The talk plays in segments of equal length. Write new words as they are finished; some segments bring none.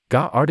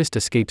GA artist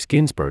escapes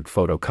Ginsburg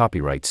photo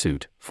copyright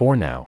suit, for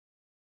now.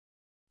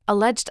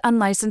 Alleged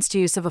unlicensed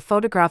use of a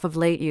photograph of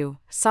late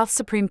U.S.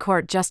 Supreme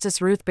Court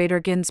Justice Ruth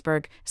Bader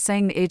Ginsburg,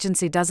 saying the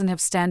agency doesn't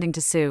have standing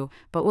to sue,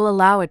 but will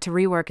allow it to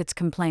rework its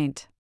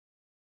complaint.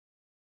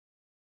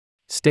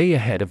 Stay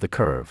ahead of the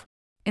curve.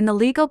 In the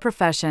legal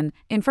profession,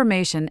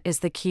 information is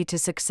the key to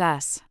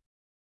success.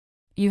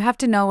 You have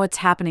to know what's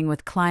happening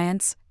with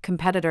clients,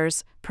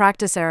 competitors,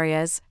 practice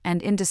areas,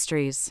 and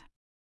industries.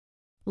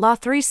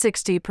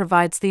 Law360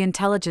 provides the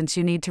intelligence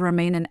you need to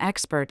remain an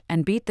expert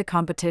and beat the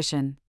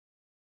competition.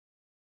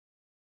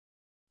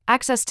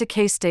 Access to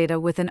case data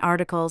within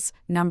articles,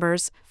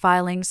 numbers,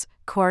 filings,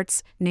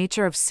 courts,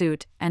 nature of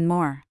suit, and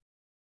more.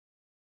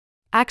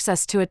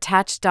 Access to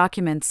attached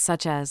documents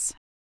such as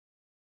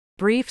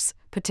briefs,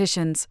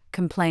 petitions,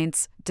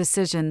 complaints,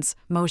 decisions,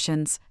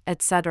 motions,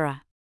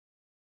 etc.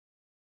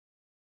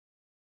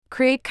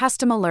 Create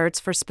custom alerts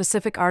for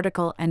specific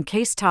article and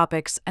case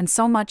topics, and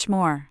so much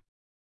more.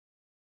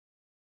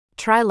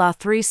 Try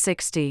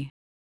Law360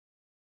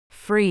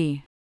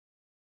 free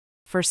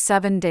for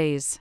 7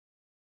 days.